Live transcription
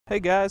Hey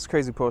guys,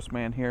 Crazy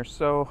Postman here.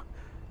 So,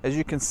 as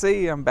you can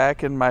see, I'm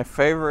back in my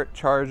favorite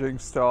charging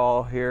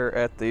stall here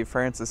at the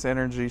Francis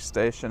Energy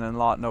Station in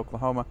Lawton,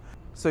 Oklahoma.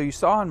 So you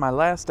saw in my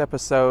last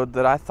episode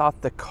that I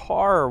thought the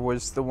car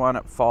was the one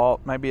at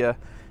fault. Maybe a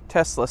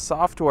Tesla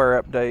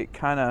software update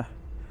kind of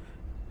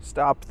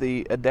stopped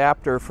the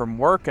adapter from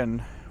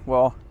working.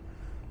 Well,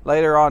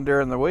 later on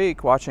during the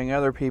week, watching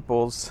other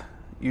people's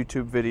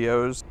YouTube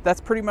videos,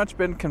 that's pretty much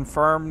been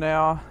confirmed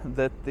now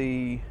that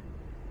the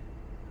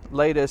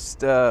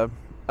latest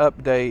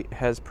update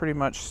has pretty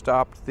much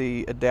stopped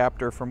the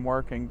adapter from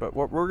working. But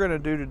what we're going to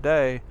do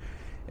today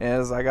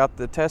is I got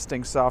the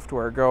testing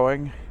software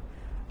going.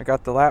 I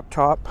got the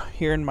laptop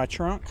here in my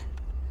trunk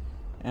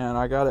and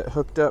I got it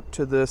hooked up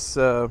to this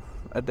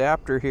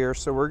adapter here,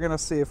 so we're going to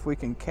see if we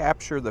can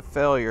capture the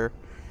failure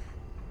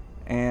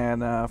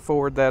and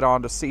forward that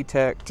on to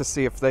Setec to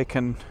see if they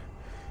can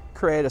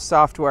create a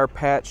software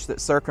patch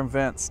that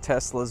circumvents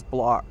Tesla's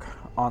block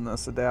on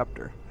this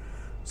adapter.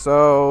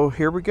 So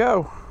here we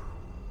go.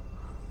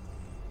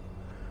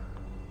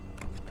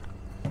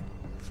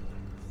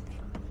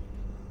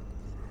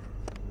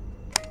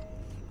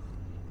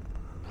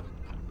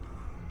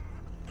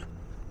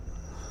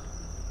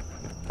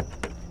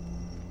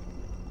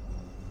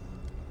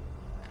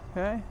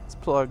 Okay, it's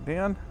plugged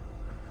in.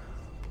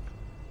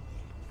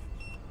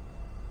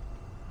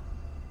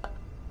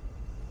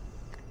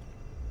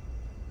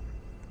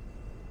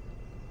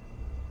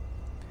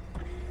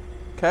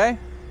 Okay,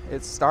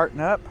 it's starting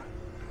up.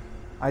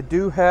 I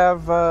do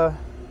have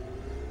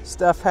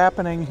stuff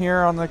happening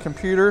here on the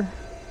computer.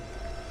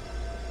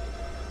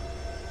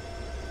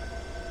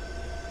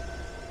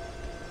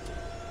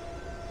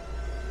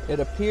 It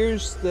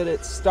appears that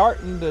it's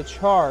starting to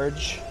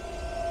charge.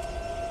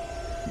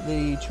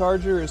 The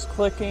charger is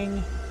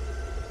clicking.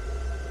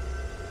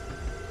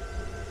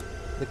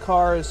 The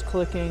car is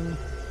clicking.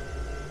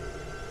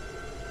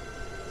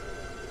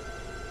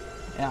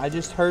 And I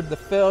just heard the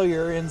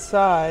failure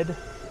inside.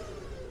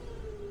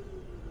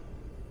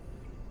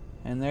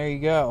 And there you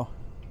go.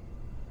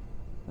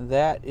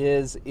 That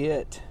is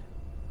it.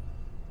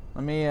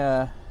 Let me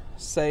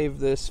save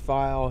this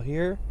file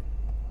here.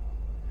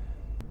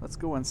 Let's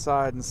go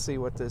inside and see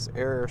what this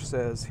error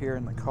says here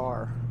in the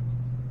car.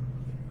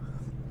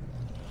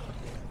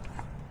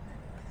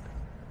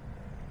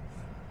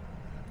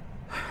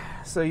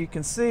 So you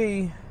can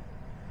see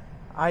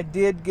I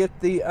did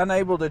get the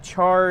unable to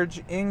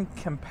charge,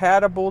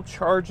 incompatible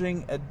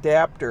charging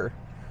adapter.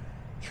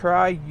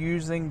 Try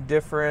using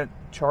different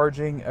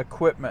charging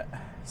equipment.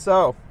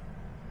 So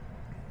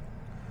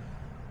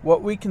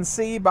what we can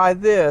see by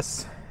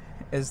this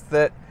is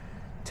that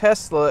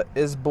Tesla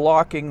is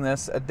blocking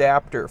this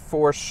adapter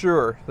for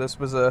sure. This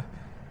was a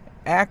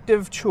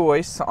active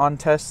choice on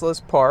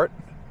Tesla's part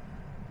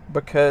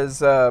because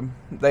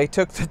they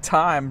took the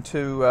time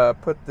to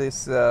put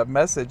this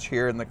message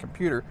here in the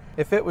computer.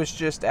 If it was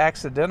just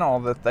accidental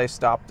that they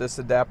stopped this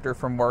adapter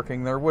from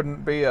working, there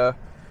wouldn't be a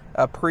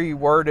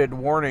pre-worded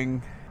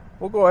warning.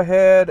 We'll go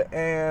ahead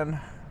and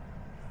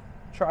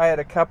try it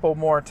a couple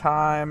more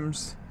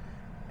times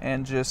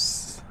and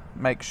just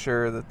make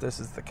sure that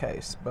this is the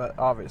case. But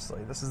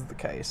obviously this is the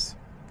case.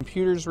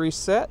 Computer's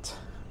reset.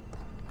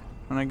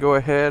 I'm going to go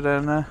ahead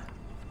and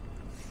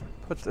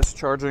put this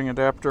charging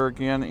adapter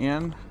again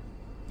in.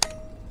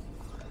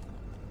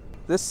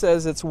 This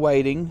says it's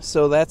waiting,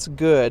 so that's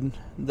good.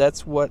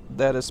 That's what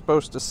that is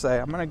supposed to say.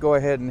 I'm going to go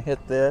ahead and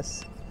hit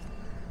this,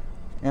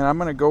 and I'm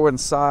going to go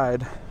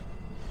inside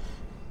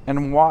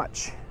and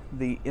watch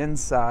the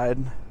inside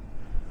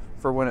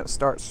for when it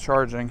starts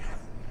charging.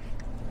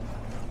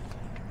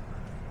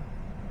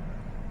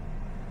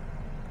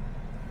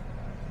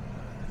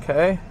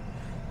 Okay,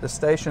 the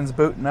station's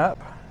booting up.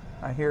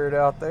 I hear it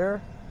out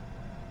there.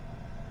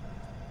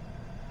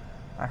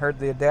 I heard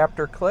the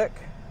adapter click.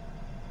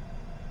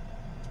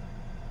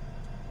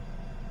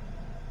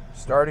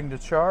 Starting to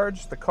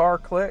charge. The car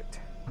clicked.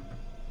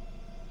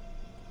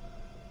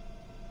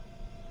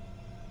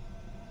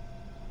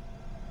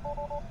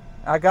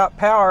 I got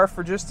power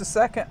for just a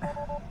second.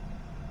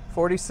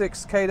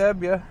 46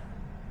 kW.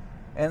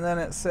 And then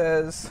it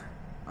says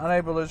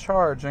unable to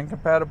charge,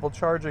 incompatible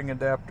charging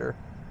adapter.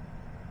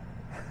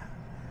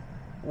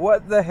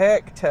 What the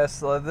heck,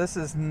 Tesla? This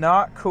is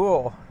not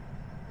cool.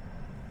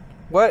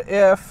 What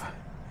if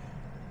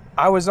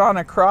I was on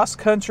a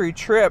cross-country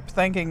trip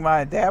thinking my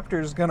adapter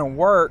is going to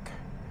work,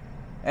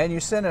 and you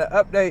send an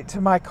update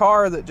to my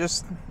car that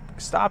just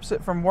stops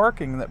it from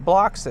working, that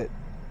blocks it?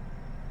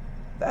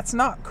 That's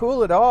not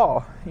cool at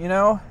all. You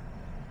know,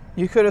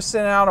 you could have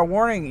sent out a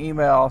warning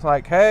email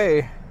like,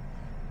 hey,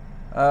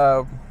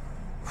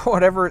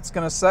 whatever it's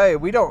going to say,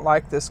 we don't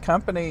like this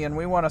company and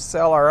we want to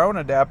sell our own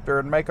adapter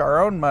and make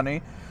our own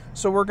money,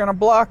 so we're going to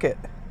block it.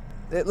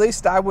 At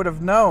least I would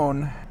have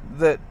known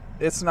that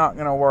it's not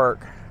going to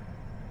work.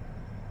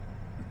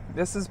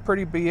 This is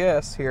pretty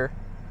BS here.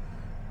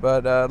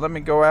 But let me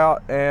go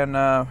out and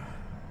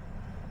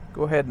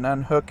go ahead and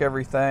unhook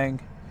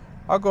everything.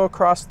 I'll go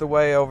across the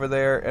way over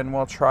there and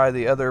we'll try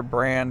the other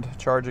brand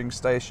charging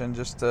station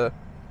just to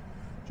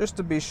just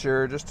to be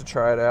sure, just to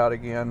try it out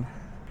again.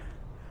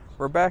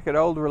 We're back at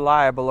Old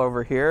Reliable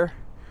over here,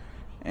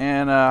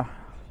 and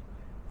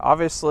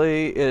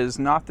obviously it is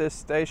not this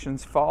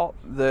station's fault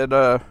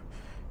that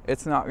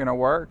it's not going to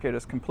work. It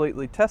is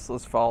completely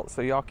Tesla's fault,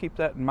 so y'all keep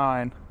that in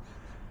mind.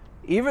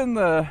 Even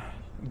the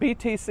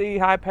BTC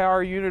high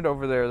power unit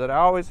over there that I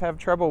always have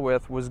trouble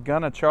with was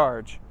gonna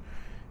charge.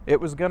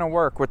 It was gonna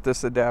work with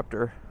this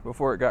adapter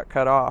before it got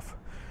cut off.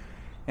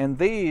 And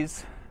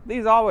these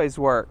always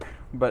work,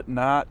 but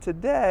not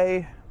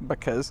today,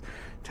 because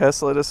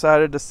Tesla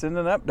decided to send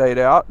an update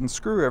out and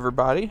screw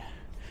everybody.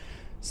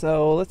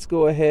 So let's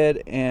go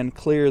ahead and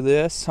clear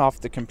this off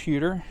the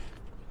computer.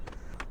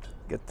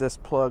 Get this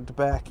plugged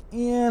back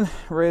in,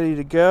 ready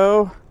to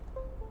go.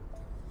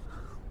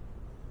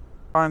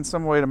 Find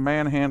some way to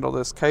manhandle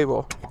this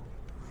cable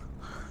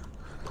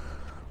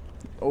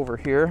over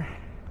here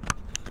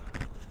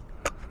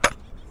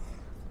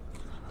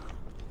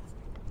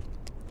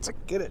to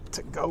get it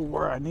to go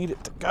where I need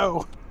it to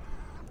go.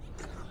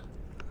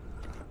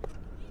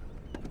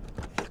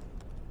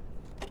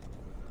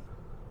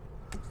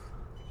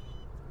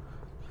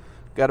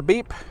 Got a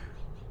beep.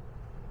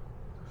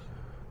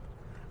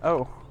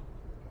 Oh,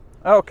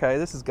 okay,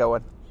 this is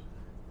going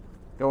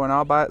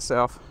all by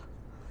itself.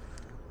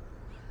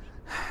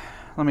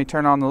 Let me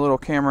turn on the little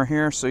camera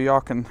here so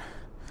y'all can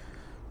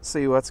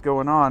see what's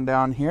going on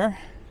down here.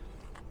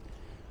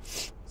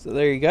 So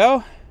there you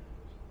go.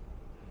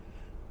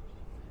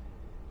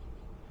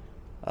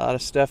 A lot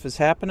of stuff is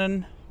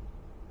happening.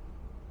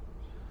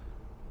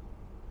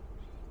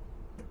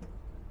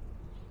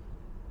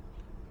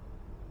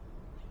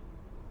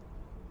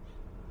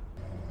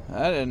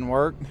 That didn't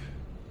work.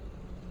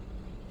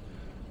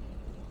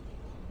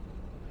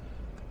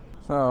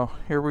 So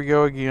here we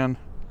go again.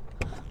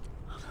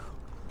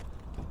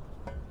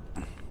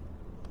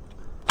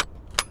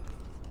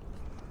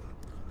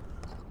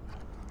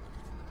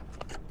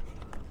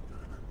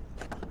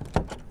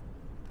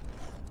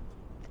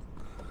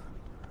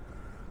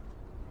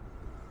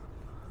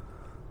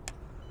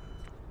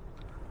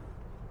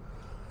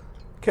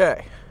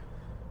 Okay.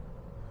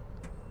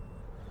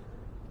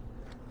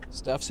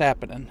 Stuff's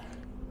happening.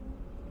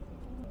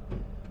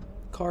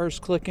 Car's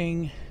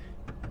clicking.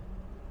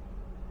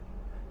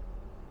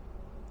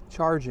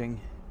 Charging.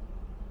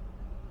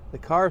 The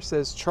car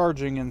says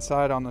charging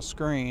inside on the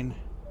screen.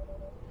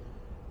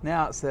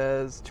 Now it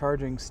says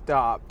charging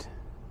stopped.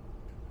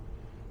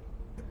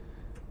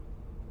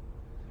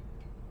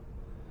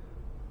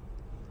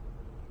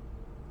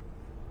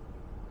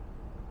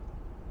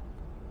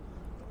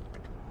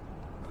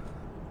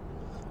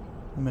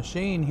 The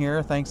machine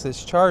here thinks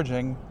it's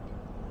charging,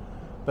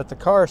 but the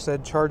car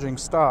said charging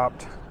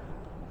stopped.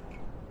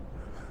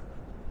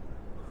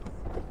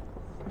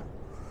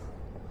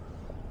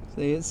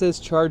 See, it says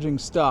charging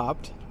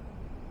stopped,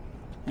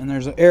 and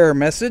there's an error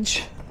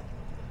message.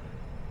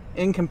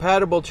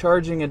 Incompatible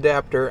charging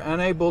adapter,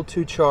 unable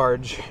to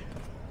charge.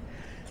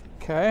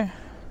 Okay,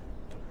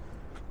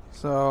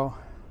 so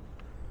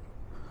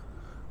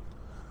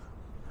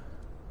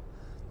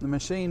the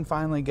machine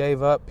finally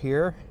gave up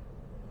here.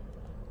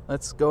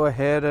 Let's go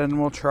ahead and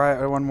we'll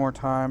try it one more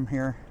time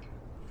here.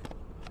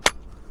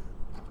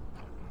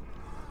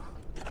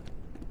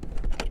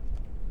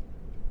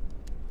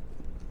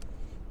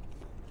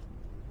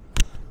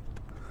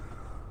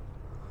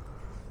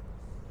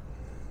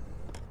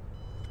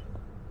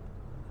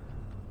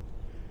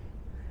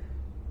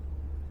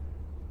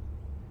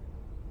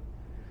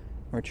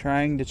 We're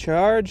trying to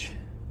charge.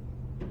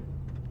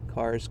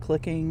 Car's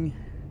clicking.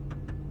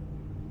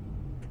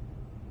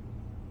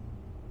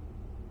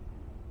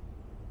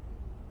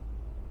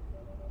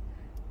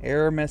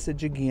 Error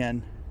message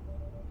again.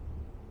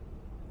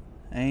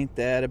 Ain't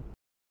that a...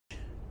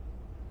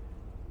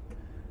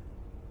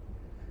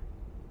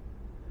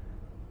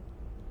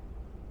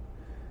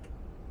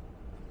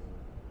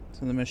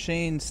 So the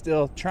machine's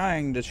still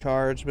trying to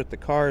charge, but the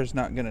car's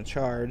not going to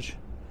charge.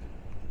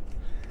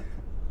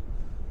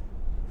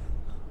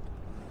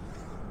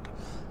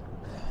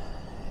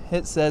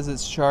 It says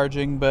it's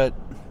charging, but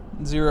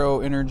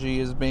zero energy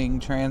is being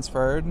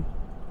transferred.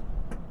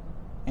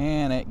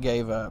 And it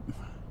gave up.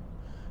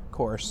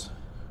 Course.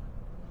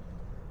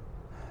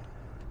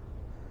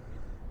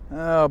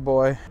 Oh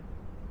boy.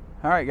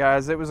 Alright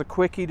guys, it was a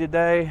quickie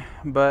today,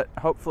 but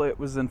hopefully it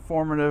was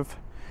informative.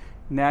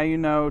 Now you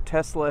know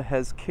Tesla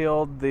has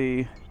killed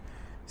the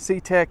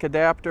Setec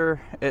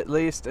adapter, at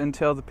least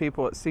until the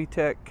people at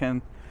Setec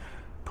can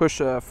push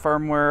a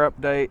firmware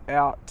update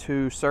out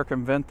to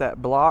circumvent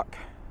that block.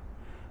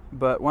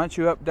 But once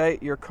you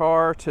update your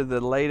car to the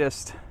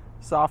latest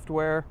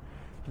software,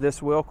 this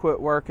will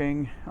quit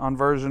working on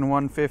version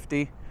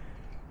 150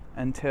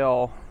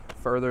 until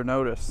further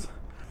notice.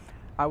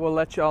 I will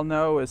let y'all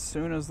know as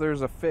soon as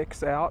there's a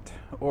fix out,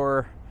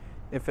 or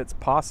if it's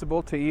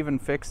possible to even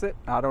fix it.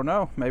 I don't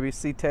know, maybe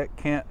Setec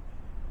can't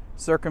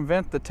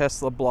circumvent the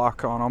Tesla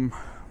block on them.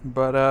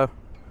 But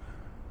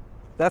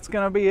that's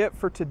gonna be it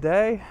for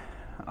today.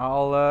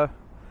 I'll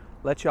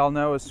let y'all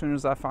know as soon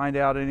as I find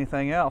out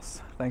anything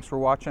else. Thanks for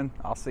watching.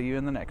 I'll see you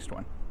in the next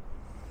one.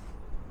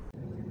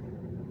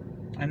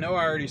 I know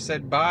I already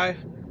said bye,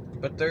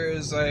 but there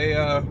is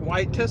a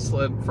white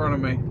Tesla in front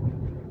of me.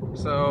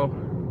 So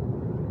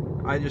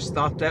I just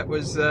thought that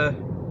was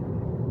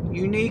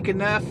unique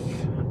enough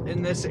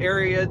in this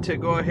area to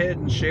go ahead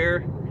and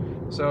share.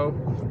 So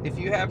if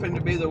you happen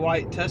to be the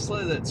white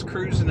Tesla that's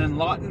cruising in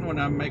Lawton when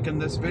I'm making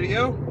this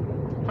video,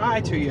 hi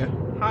to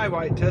you. Hi,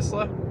 white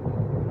Tesla.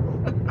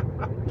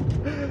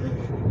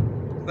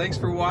 Thanks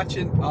for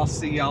watching. I'll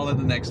see y'all in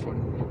the next one.